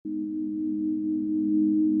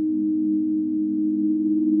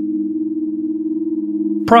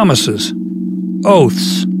Promises,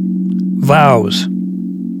 oaths, vows.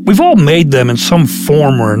 We've all made them in some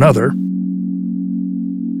form or another.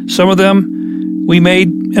 Some of them we made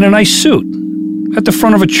in a nice suit at the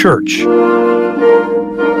front of a church.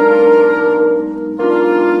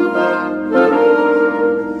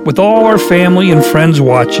 With all our family and friends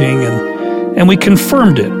watching, and we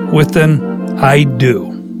confirmed it with an I do.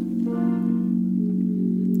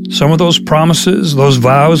 Some of those promises, those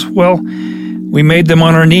vows, well, we made them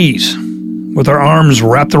on our knees, with our arms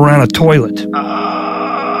wrapped around a toilet.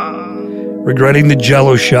 Regretting the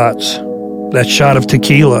Jell-O shots, that shot of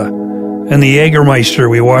tequila, and the Jägermeister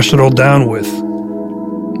we washed it all down with.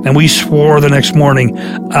 And we swore the next morning,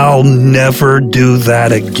 I'll never do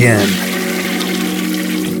that again.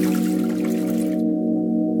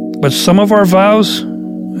 But some of our vows,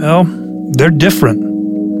 well, they're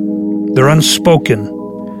different. They're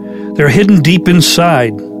unspoken. They're hidden deep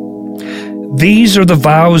inside. These are the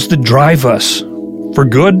vows that drive us, for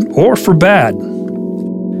good or for bad.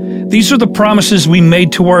 These are the promises we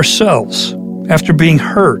made to ourselves after being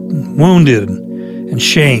hurt, wounded, and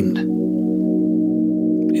shamed.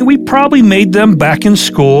 And we probably made them back in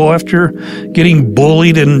school after getting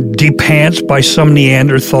bullied and depantsed by some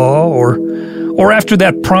Neanderthal, or after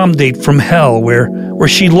that prom date from hell where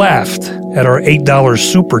she laughed at our $8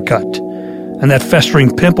 supercut and that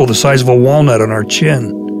festering pimple the size of a walnut on our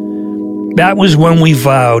chin. That was when we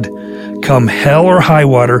vowed, come hell or high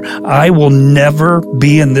water, I will never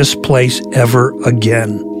be in this place ever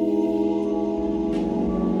again.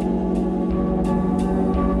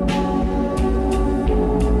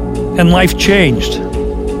 And life changed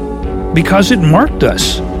because it marked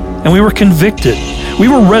us, and we were convicted. We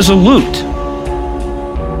were resolute.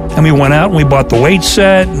 And we went out and we bought the weight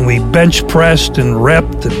set, and we bench pressed and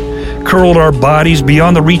repped and curled our bodies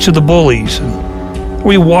beyond the reach of the bullies. And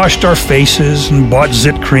we washed our faces and bought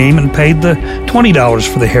zit cream and paid the $20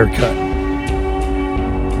 for the haircut.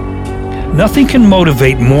 Nothing can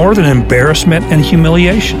motivate more than embarrassment and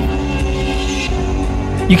humiliation.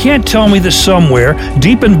 You can't tell me that somewhere,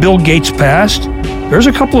 deep in Bill Gates' past, there's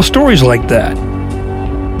a couple of stories like that.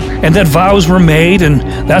 And that vows were made, and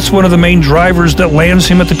that's one of the main drivers that lands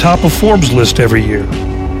him at the top of Forbes' list every year.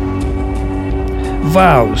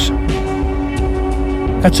 Vows.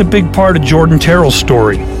 That's a big part of Jordan Terrell's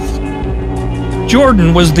story.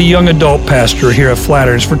 Jordan was the young adult pastor here at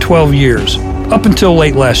Flatirons for 12 years, up until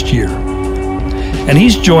late last year. And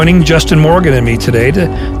he's joining Justin Morgan and me today to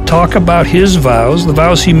talk about his vows, the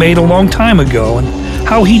vows he made a long time ago, and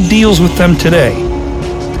how he deals with them today,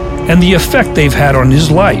 and the effect they've had on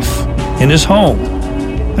his life, in his home,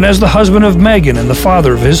 and as the husband of Megan and the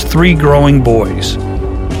father of his 3 growing boys.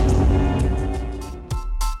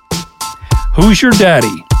 Who's Your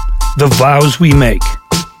Daddy? The Vows We Make.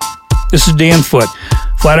 This is Dan Foote,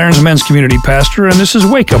 Flatirons Men's Community Pastor, and this is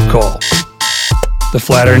Wake Up Call, the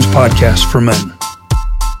Flatirons podcast for men.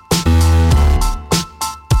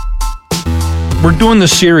 We're doing the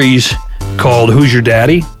series called Who's Your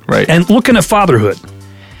Daddy? Right. And looking at fatherhood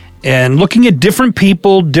and looking at different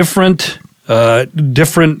people, different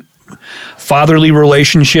fatherly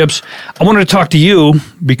relationships. I wanted to talk to you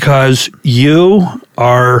because you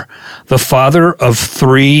are the father of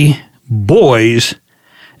 3 boys,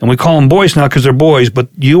 and we call them boys now because they're boys, but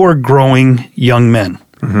you are growing young men.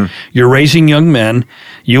 Mm-hmm. You're raising young men.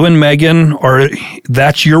 You and Megan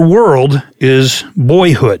that's your world, is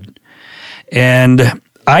boyhood. And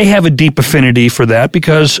I have a deep affinity for that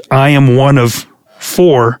because I am one of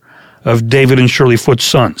 4 of David and Shirley Foote's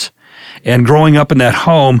sons. And growing up in that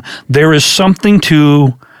home, there is something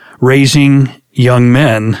to raising young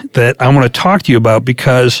men that I want to talk to you about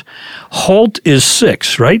because Holt is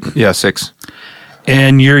 6, right? Yeah, 6.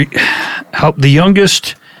 And the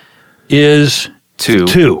youngest is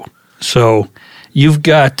 2. So you've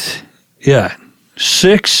got,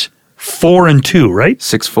 6, 4, and 2, right?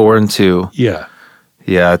 6, 4, and 2. Yeah.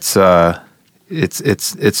 Yeah,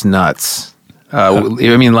 it's nuts.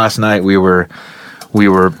 I mean, last night we were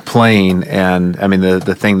playing, and I mean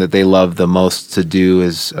the thing that they love the most to do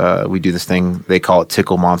is we do this thing, they call it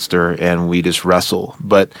Tickle Monster, and we just wrestle.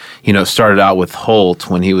 But it started out with Holt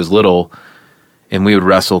when he was little, and we would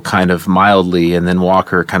wrestle kind of mildly, and then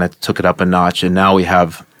Walker kind of took it up a notch, and now we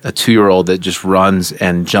have a 2-year-old that just runs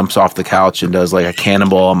and jumps off the couch and does like a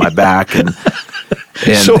cannonball on my back, and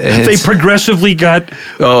so they progressively got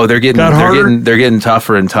they're getting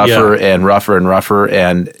tougher and tougher, and rougher,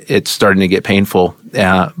 and it's starting to get painful.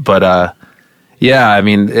 I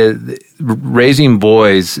mean, raising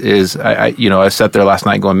boys is I sat there last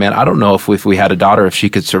night going, man, I don't know if we had a daughter, if she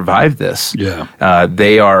could survive this. Yeah,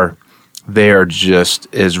 they are they are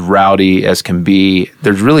just as rowdy as can be.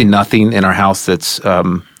 There's really nothing in our house that's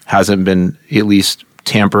hasn't been at least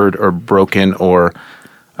tampered or broken or.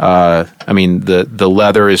 I mean, the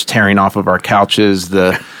leather is tearing off of our couches.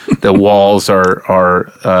 The walls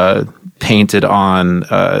are painted on.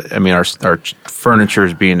 I mean, our furniture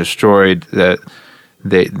is being destroyed. That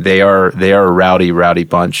they are a rowdy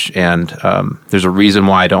bunch, and there's a reason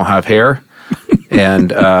why I don't have hair, and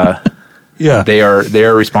they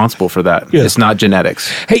are responsible for that. Yeah. It's not genetics.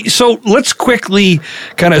 Hey, so let's quickly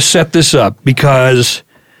kind of set this up because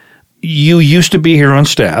you used to be here on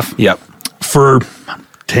staff. Yep. For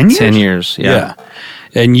 10 years? 10 years, yeah.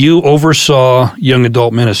 And you oversaw young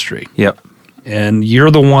adult ministry. Yep. And you're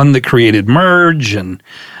the one that created Merge and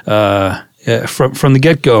from the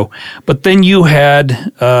get-go. But then you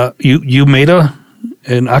had you made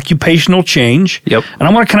an occupational change. Yep. And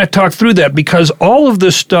I want to kind of talk through that because all of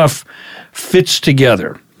this stuff fits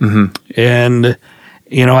together. Mm-hmm. And,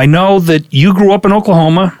 I know that you grew up in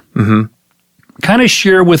Oklahoma. Mm-hmm. Kind of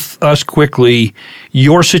share with us quickly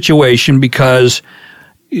your situation because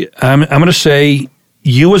I'm going to say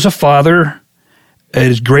you as a father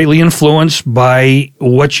is greatly influenced by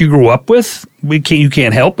what you grew up with. You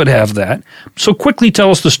can't help but have that. So quickly tell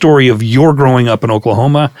us the story of your growing up in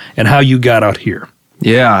Oklahoma and how you got out here.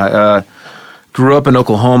 Yeah, grew up in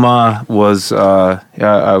Oklahoma. I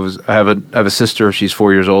have a sister. She's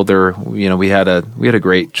 4 years older. We had a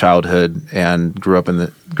great childhood and grew up in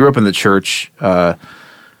the church.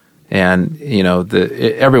 And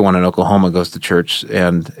everyone in Oklahoma goes to church,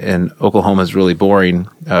 and Oklahoma is really boring.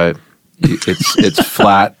 It's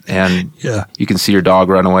flat, and you can see your dog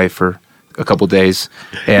run away for a couple days.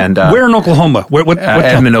 And where in Oklahoma? What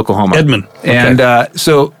Edmond, Oklahoma. Edmond. Okay. And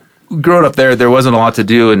so growing up there wasn't a lot to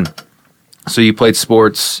do, and so you played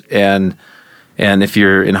sports, and if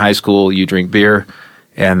you're in high school, you drink beer,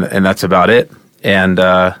 and that's about it. And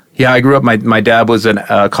I grew up. My dad was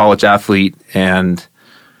a college athlete, and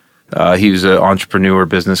he was an entrepreneur,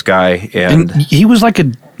 business guy, and he was like a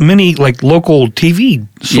mini, local TV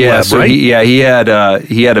celeb, right?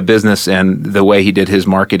 He had a business, and the way he did his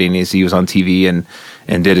marketing is he was on TV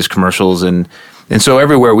and did his commercials, and so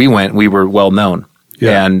everywhere we went, we were well known,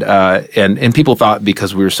 and people thought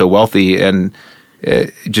because we were so wealthy, and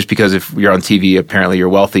just because if you're on TV, apparently you're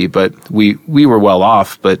wealthy, but we were well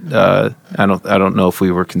off, but I don't know if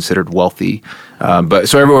we were considered wealthy. But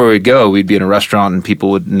so everywhere we'd go, we'd be in a restaurant and people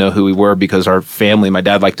would know who we were because our family, my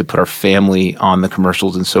dad liked to put our family on the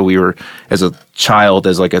commercials. And so we were, as a child,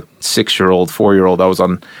 as like a 6-year-old, 4-year-old, I was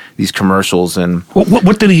on these commercials. And what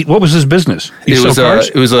was his business?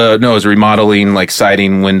 It was remodeling, like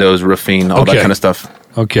siding, windows, roofing, all that kind of stuff.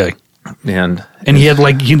 Okay. And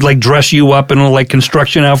he'd dress you up in a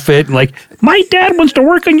construction outfit, and my dad wants to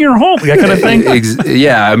work in your home, that kind of thing.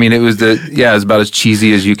 I mean, it was about as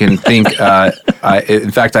cheesy as you can think.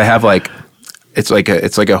 In fact, I have it's like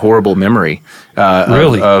a horrible memory.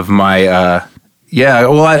 Really? Of my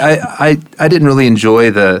Well, I didn't really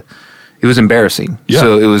enjoy it was embarrassing. Yeah.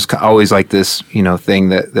 So it was always like this, thing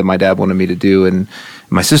that my dad wanted me to do, and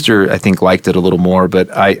my sister I think liked it a little more, but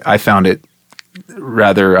I found it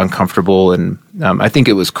rather uncomfortable, and I think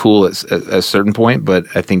it was cool at a certain point, but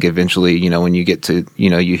I think eventually, when you get to,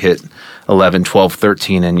 you hit 11, 12,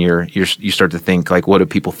 13, and you start to think what do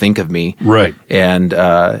people think of me? Right. And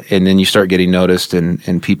then you start getting noticed,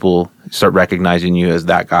 and people start recognizing you as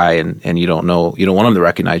that guy, and you don't want them to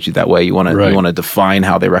recognize you that way. You want to define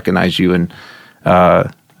how they recognize you, and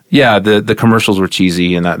the commercials were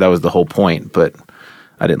cheesy, and that was the whole point, but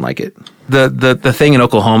I didn't like it. The thing in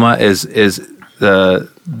Oklahoma is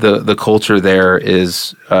the culture there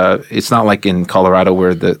is it's not like in Colorado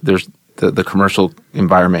where there's the commercial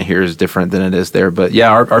environment here is different than it is there. But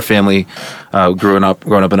our family growing up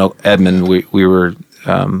in Edmond, we were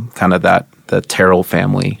kind of the Terrell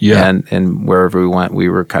family, and wherever we went, we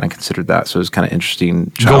were kind of considered that. So it was kind of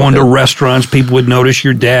interesting. Going to restaurants, people would notice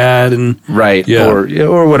your dad, and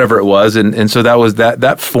or whatever it was, and so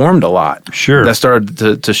that formed a lot. Sure, that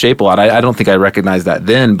started to shape a lot. I don't think I recognized that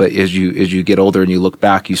then, but as you get older and you look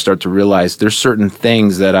back, you start to realize there's certain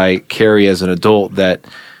things that I carry as an adult that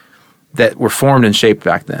were formed and shaped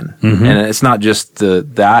back then, and it's not just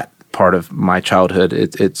that part of my childhood.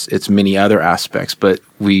 It's many other aspects, but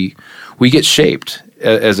we get shaped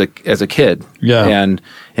as a kid, and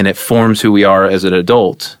it forms who we are as an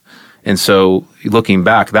adult. And so, looking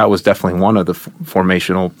back, that was definitely one of the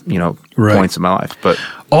formational, points in my life. But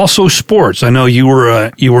also sports. I know you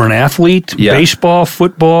were an athlete, baseball,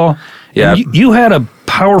 football. Yeah, you had a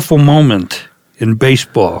powerful moment in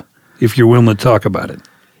baseball. If you're willing to talk about it.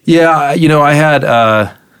 Yeah, I had.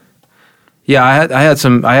 Yeah, I had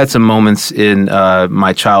some moments in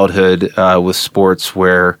my childhood with sports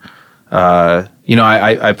where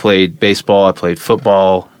I played baseball, I played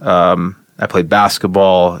football, I played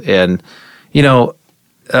basketball, and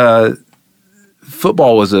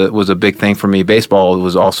football was a big thing for me. Baseball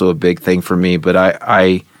was also a big thing for me, but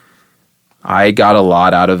I got a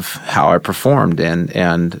lot out of how I performed,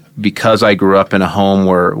 and because I grew up in a home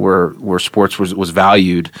where sports was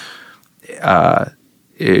valued.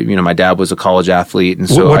 My dad was a college athlete, and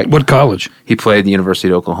so what college? He played at the University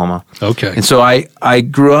of Oklahoma. Okay, and so I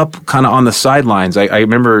grew up kind of on the sidelines. I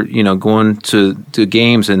remember going to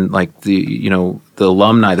games, and like the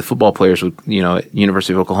alumni, the football players would at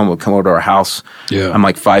University of Oklahoma would come over to our house. Yeah, I'm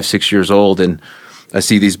like 5-6 years old, and I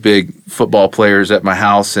see these big football players at my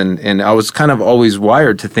house, and I was kind of always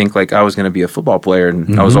wired to think like I was going to be a football player,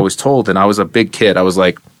 and I was always told, and I was a big kid. I was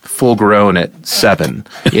like full grown at 7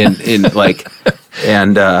 in like.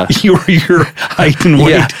 And your height and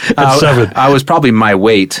weight at 7. I was probably my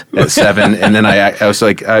weight at 7, and then I was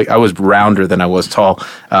like I was rounder than I was tall.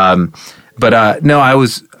 No, I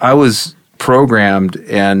was programmed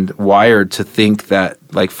and wired to think that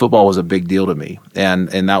like football was a big deal to me, and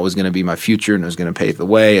that was going to be my future, and it was going to pave the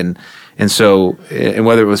way, and so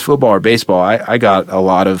whether it was football or baseball, I got a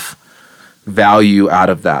lot of value out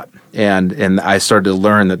of that, and I started to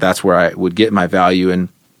learn that that's where I would get my value. And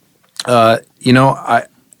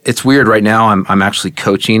it's weird right now. I'm actually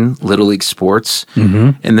coaching Little League sports,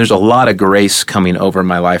 and there's a lot of grace coming over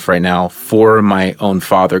my life right now for my own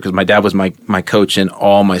father, because my dad was my coach in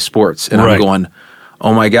all my sports, and I'm going,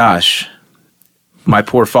 oh my gosh, my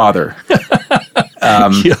poor father.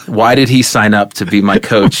 Why did he sign up to be my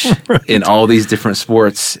coach in all these different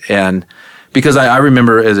sports? And because I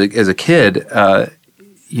remember as a kid,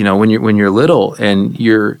 when you're little and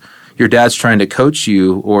your dad's trying to coach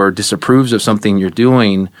you or disapproves of something you're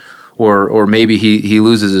doing, or maybe he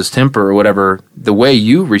loses his temper or whatever, the way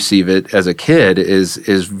you receive it as a kid is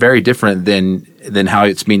very different than how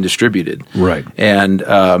it's being distributed. Right. And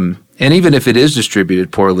even if it is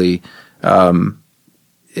distributed poorly,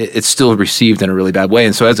 it's still received in a really bad way.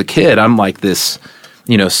 And so as a kid, I'm like this,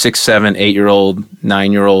 6, 7, 8-year-old,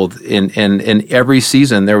 9-year-old, and every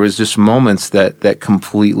season there was just moments that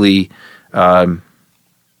completely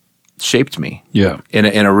shaped me,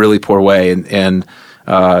 in a really poor way, and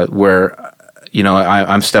where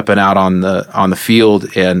I'm stepping out on the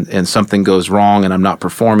field and something goes wrong and I'm not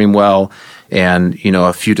performing well, and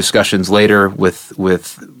a few discussions later with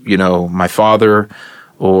my father,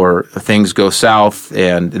 or things go south,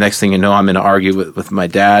 and the next thing you know, I'm in an argument with my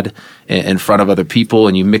dad in front of other people,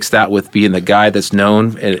 and you mix that with being the guy that's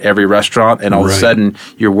known at every restaurant, and all of a sudden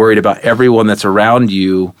you're worried about everyone that's around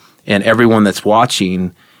you and everyone that's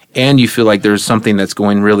watching. And you feel like there's something that's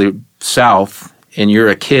going really south, and you're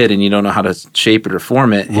a kid and you don't know how to shape it or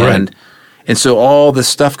form it. Right. And so all this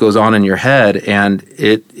stuff goes on in your head, and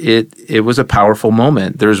it was a powerful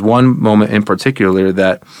moment. There's one moment in particular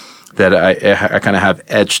that I kind of have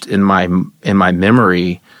etched in my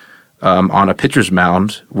memory on a pitcher's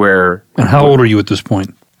mound where. And how old are you at this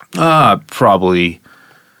point? Probably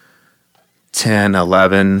 10,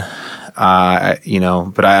 11.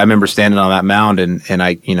 But I remember standing on that mound, and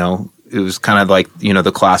I, it was kind of like,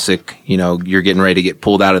 the classic, you're getting ready to get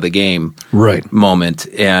pulled out of the game moment.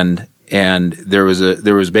 And there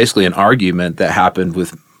was basically an argument that happened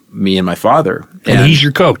with me and my father. And he's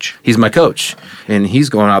your coach. He's my coach. And he's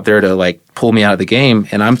going out there to like pull me out of the game,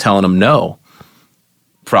 and I'm telling him no,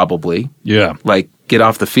 probably. Yeah. Like, get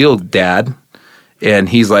off the field, Dad. And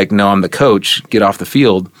he's like, no, I'm the coach. Get off the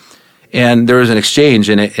field. And there was an exchange,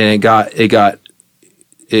 and it got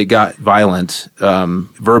violent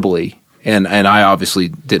verbally, and I obviously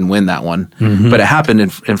didn't win that one, but it happened in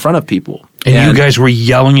front of people. And you guys were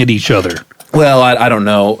yelling at each other. Well, I don't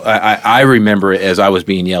know. I remember it as I was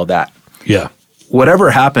being yelled at. Yeah.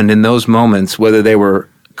 Whatever happened in those moments, whether they were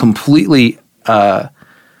completely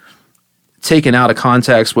taken out of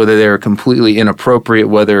context, whether they were completely inappropriate,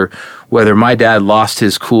 whether my dad lost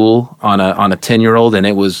his cool on a 10-year-old and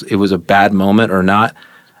it was a bad moment or not,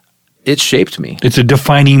 it shaped me. It's a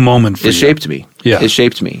defining moment for you. It shaped me. Yeah. It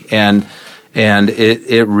shaped me. And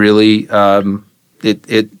it really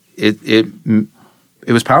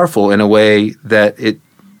it was powerful in a way that it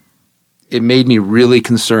made me really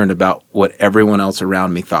concerned about what everyone else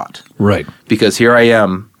around me thought. Right. Because here I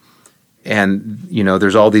am, and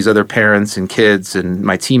there's all these other parents and kids and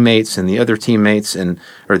my teammates and the other teammates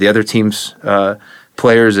or the other team's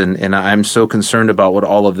players, and I'm so concerned about what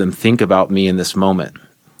all of them think about me in this moment.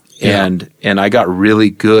 Yeah. And I got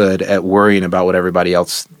really good at worrying about what everybody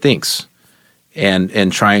else thinks.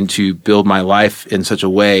 and trying to build my life in such a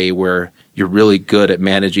way where you're really good at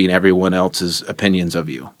managing everyone else's opinions of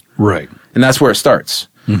you. Right. And that's where it starts.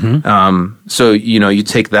 So, you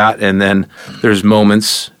take that, and then there's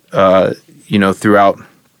moments, throughout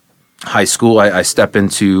high school. I step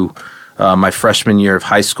into my freshman year of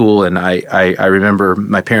high school, and I remember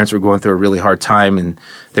my parents were going through a really hard time, and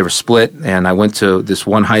they were split, and I went to this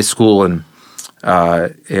one high school, and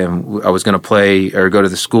I was going to play or go to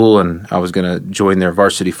the school, and I was going to join their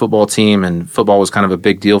varsity football team, and football was kind of a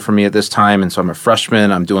big deal for me at this time. And so I'm a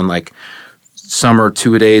freshman. I'm doing like summer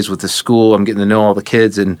 2-a-days with the school. I'm getting to know all the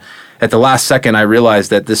kids. And at the last second, I realized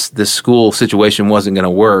that this school situation wasn't going to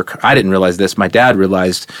work. I didn't realize this. My dad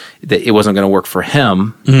realized that it wasn't going to work for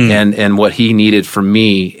him and what he needed from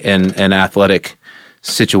me in an athletic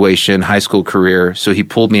situation, high school career. So he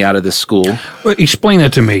pulled me out of this school. Well, explain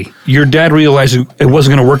that to me. Your dad realized it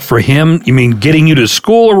wasn't going to work for him. You mean getting you to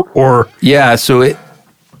school or? Yeah. So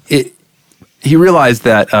he realized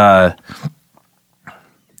that,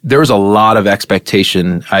 there was a lot of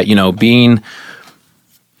expectation, being,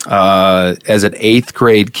 as an 8th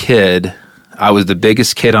grade kid, I was the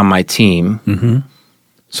biggest kid on my team.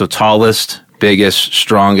 So tallest, biggest,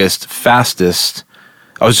 strongest, fastest.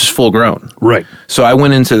 I was just full grown. Right. So I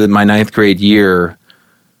went into my 9th grade year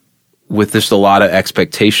with just a lot of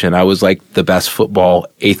expectation. I was like the best football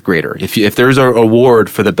 8th grader. If there's an award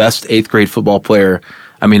for the best 8th grade football player,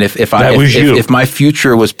 I mean, if my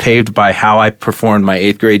future was paved by how I performed my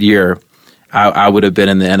 8th grade year, I would have been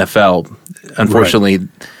in the NFL. Unfortunately,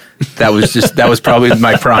 that was probably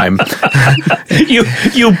my prime. You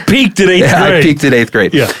peaked at 8th grade. I peaked at 8th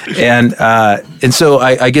grade. Yeah. And so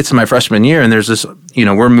I get to my freshman year, and there's this,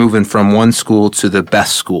 we're moving from one school to the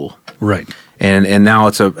best school. Right. And now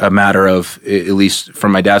it's a matter of, at least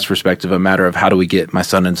from my dad's perspective, a matter of how do we get my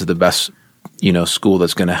son into the best, school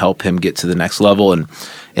that's going to help him get to the next level.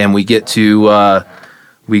 And we get to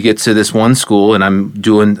this one school, and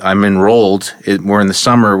I'm enrolled. We're in the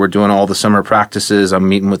summer. We're doing all the summer practices. I'm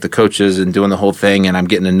meeting with the coaches and doing the whole thing, and I'm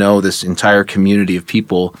getting to know this entire community of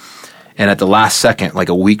people. And at the last second, like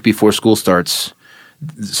a week before school starts,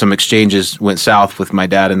 some exchanges went south with my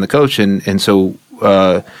dad and the coach, and so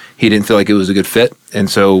he didn't feel like it was a good fit, and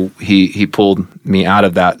so he pulled me out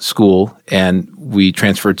of that school, and we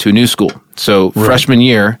transferred to a new school. So freshman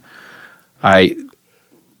year, I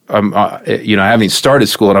haven't started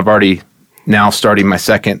school, and I've already now starting my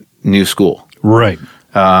second new school. Right.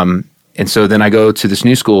 And so then I go to this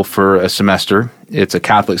new school for a semester. It's a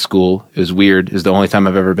Catholic school. It was weird. It's the only time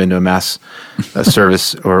I've ever been to a mass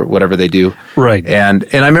service or whatever they do. Right. And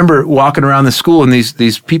I remember walking around the school, and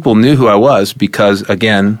these people knew who I was because,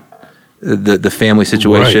 again, the family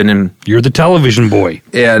situation. Right. And you're the television boy.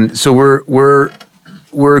 And so we're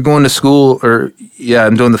going to school,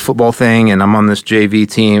 I'm doing the football thing, and I'm on this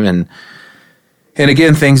JV team, and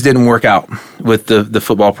again, things didn't work out with the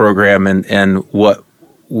football program and what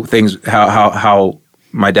things, how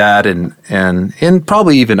my dad and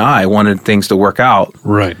probably even I wanted things to work out.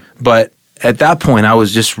 Right. But at that point, I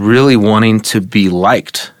was just really wanting to be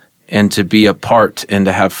liked and to be a part and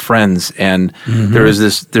to have friends. And there's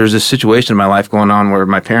this situation in my life going on where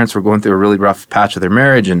my parents were going through a really rough patch of their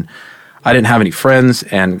marriage, and I didn't have any friends,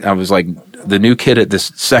 and I was like the new kid at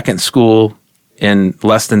this second school in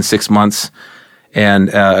less than 6 months. And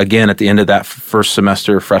again, at the end of that first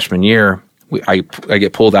semester, freshman year, I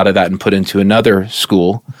get pulled out of that and put into another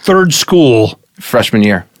school. Third school. Freshman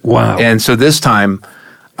year. Wow. And so this time,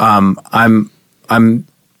 it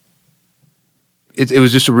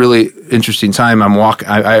was just a really interesting time.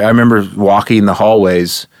 I remember walking the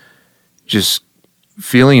hallways, just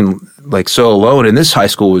feeling like so alone. And this high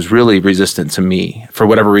school was really resistant to me for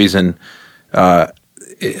whatever reason.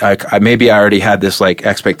 Maybe I already had this like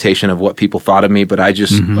expectation of what people thought of me, but I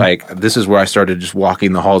just this is where I started just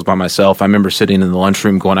walking the halls by myself. I remember sitting in the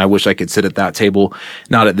lunchroom going, I wish I could sit at that table,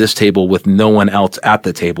 not at this table with no one else at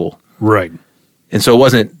the table. Right. And so it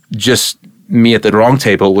wasn't just me at the wrong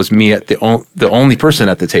table. It was me at the only person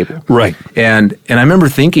at the table. Right. And I remember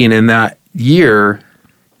thinking in that year,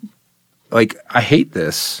 like, I hate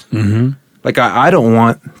this. Like, I don't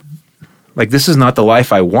want, like, this is not the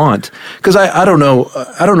life I want. Because I don't know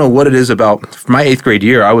what it is about my 8th grade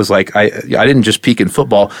year. I was like, I didn't just peak in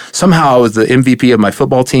football. Somehow I was the MVP of my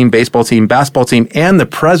football team, baseball team, basketball team, and the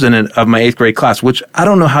president of my 8th grade class, which I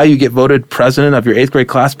don't know how you get voted president of your 8th grade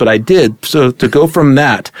class, but I did. So to go from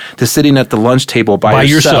that to sitting at the lunch table by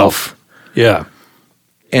yourself. Yeah.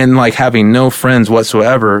 And like having no friends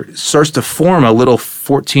whatsoever starts to form a little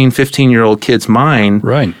 14, 15-year-old kid's mind.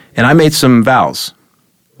 Right. And I made some vows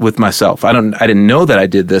with myself. I didn't know that I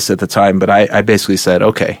did this at the time, but I basically said,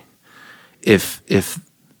 okay, if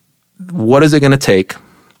what is it going to take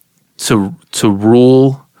to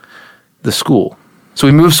rule the school? So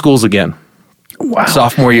we moved schools again. Wow.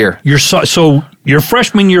 Sophomore year. So your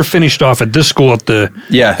freshman year finished off at this school at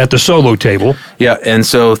the solo table. Yeah, and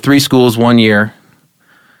so 3 schools 1 year.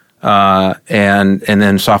 And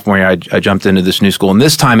then sophomore year, I jumped into this new school. And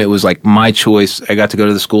this time it was like my choice. I got to go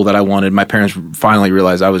to the school that I wanted. My parents finally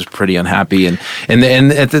realized I was pretty unhappy. And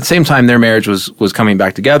at the same time, their marriage was coming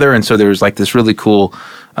back together. And so there was like this really cool,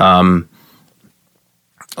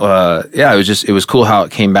 it was cool how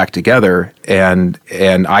it came back together. And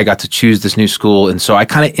I got to choose this new school. And so I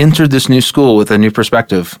kind of entered this new school with a new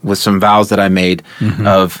perspective, with some vows that I made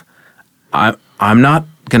of, I'm not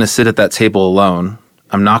going to sit at that table alone.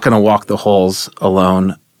 I'm not going to walk the halls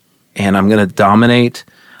alone, and I'm going to dominate.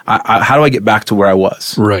 How do I get back to where I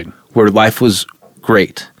was? Right. Where life was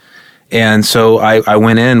great. And so I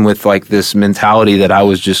went in with like this mentality that I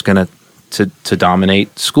was just going to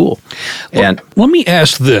dominate school. And let me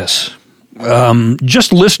ask this.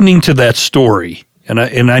 Just listening to that story,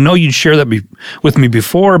 and I know you'd share that with me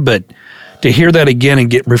before, but to hear that again and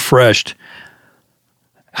get refreshed,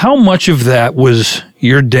 how much of that was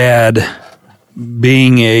your dad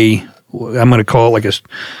being I'm going to call it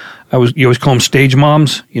you always call them stage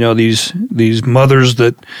moms, these mothers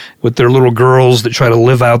that with their little girls that try to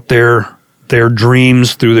live out their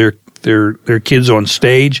dreams through their kids on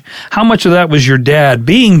stage. How much of that was your dad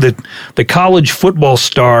being the college football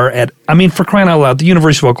star for crying out loud, the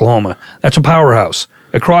University of Oklahoma? That's a powerhouse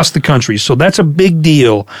across the country. So that's a big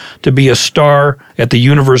deal to be a star at the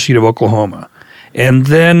University of Oklahoma. And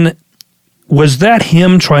then was that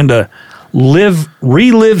him trying to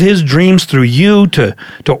relive his dreams through you to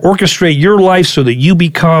orchestrate your life so that you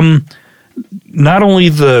become not only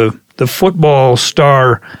the football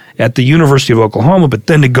star at the University of Oklahoma, but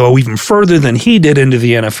then to go even further than he did into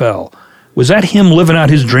the NFL? Was that him living out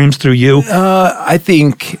his dreams through you? I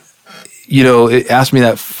think, it asked me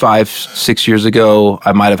that 5-6 years ago.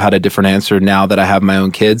 I might have had a different answer now that I have my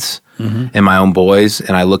own kids and my own boys,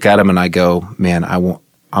 and I look at them and I go, man, I'm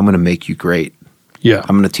going to make you great. Yeah,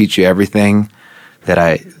 I'm going to teach you everything that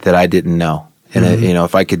I didn't know. And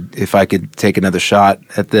if I could take another shot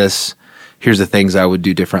at this, here's the things I would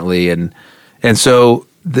do differently. And so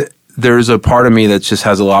there's a part of me that just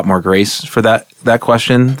has a lot more grace for that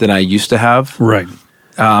question than I used to have. Right.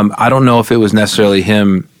 I don't know if it was necessarily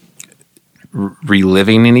him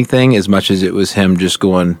reliving anything as much as it was him just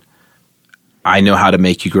going, I know how to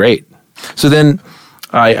make you great. So then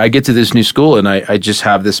I get to this new school and I just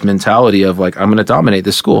have this mentality of like, I'm going to dominate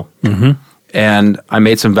this school. Mm-hmm. And I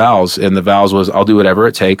made some vows, and the vows was I'll do whatever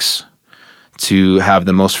it takes to have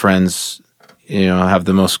the most friends, have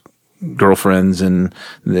the most girlfriends, and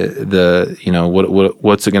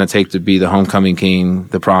what's it going to take to be the homecoming king,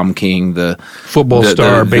 the prom king, the football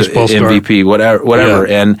star, baseball star, MVP, whatever.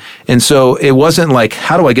 Yeah. And so it wasn't like,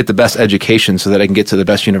 how do I get the best education so that I can get to the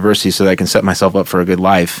best university so that I can set myself up for a good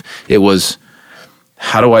life? It was,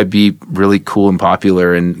 how do I be really cool and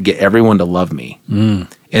popular and get everyone to love me?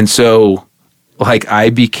 And so like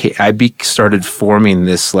I started forming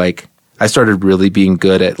this, like I started really being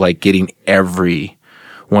good at like getting everyone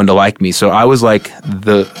to like me. So I was like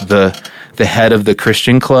the head of the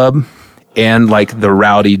Christian club and like the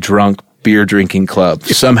rowdy drunk beer drinking club.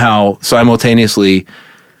 Somehow simultaneously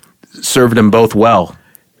served them both well.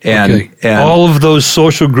 And all of those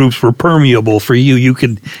social groups were permeable for you. You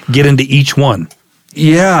could get into each one.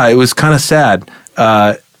 Yeah, it was kind of sad.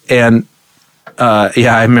 I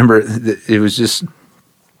remember it was just,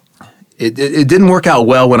 it didn't work out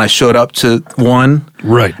well when I showed up to one.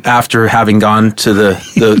 Right. After having gone to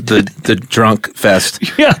the drunk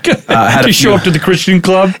fest. Yeah. Had to show up to the Christian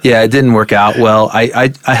club. Yeah, it didn't work out well.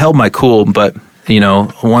 I held my cool, but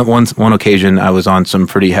one occasion I was on some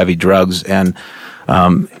pretty heavy drugs, and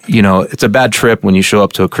it's a bad trip when you show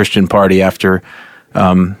up to a Christian party after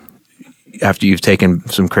you've taken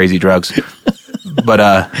some crazy drugs. But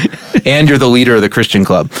and you're the leader of the Christian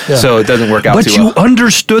club, so it doesn't work out too well. But you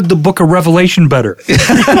understood the book of Revelation better.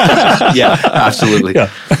 Yeah, absolutely. Yeah.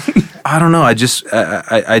 I don't know. I just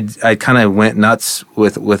I kind of went nuts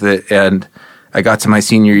with it, and I got to my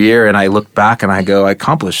senior year, and I look back and I go, I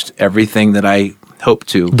accomplished everything that I hoped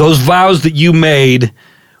to. Those vows that you made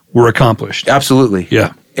were accomplished. Absolutely.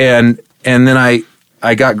 Yeah. And then I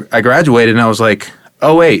graduated, and I was like,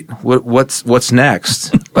 oh wait, what's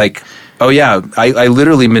next? Like, oh yeah, I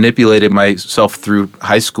literally manipulated myself through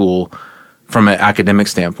high school from an academic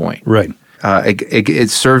standpoint. Right. It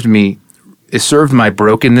served me. It served my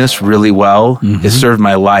brokenness really well. Mm-hmm. It served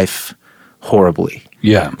my life horribly.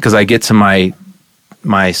 Yeah. Because I get to my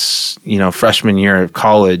freshman year of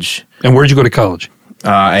college, And where'd you go to college?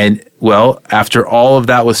 After all of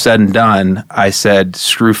that was said and done, I said,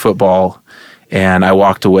 screw football. And I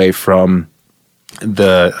walked away from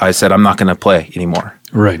I said, I'm not going to play anymore.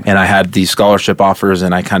 Right. And I had these scholarship offers,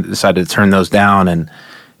 and I kind of decided to turn those down. And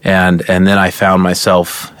then I found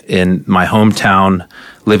myself in my hometown,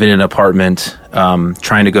 living in an apartment,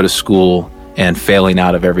 trying to go to school and failing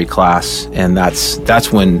out of every class. And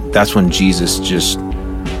that's when Jesus just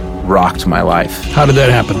rocked my life. How did that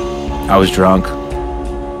happen? I was drunk.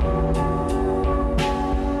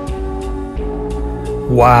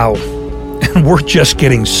 Wow. And we're just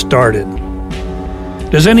getting started.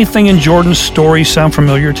 Does anything in Jordan's story sound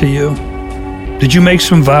familiar to you? Did you make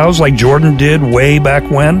some vows like Jordan did way back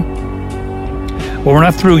when? Well, we're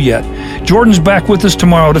not through yet. Jordan's back with us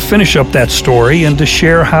tomorrow to finish up that story and to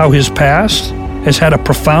share how his past has had a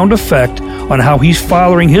profound effect on how he's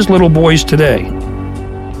fathering his little boys today.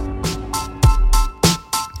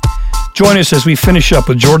 Join us as we finish up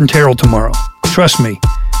with Jordan Terrell tomorrow. Trust me,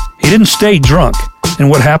 he didn't stay drunk. And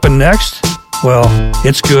what happened next? Well,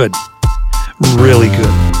 it's good. Really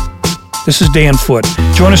good. This is Dan Foote.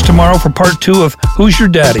 Join us tomorrow for part 2 of Who's Your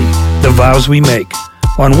Daddy? The Vows We Make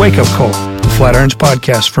on Wake Up Call, the Flatirons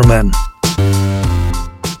podcast for men.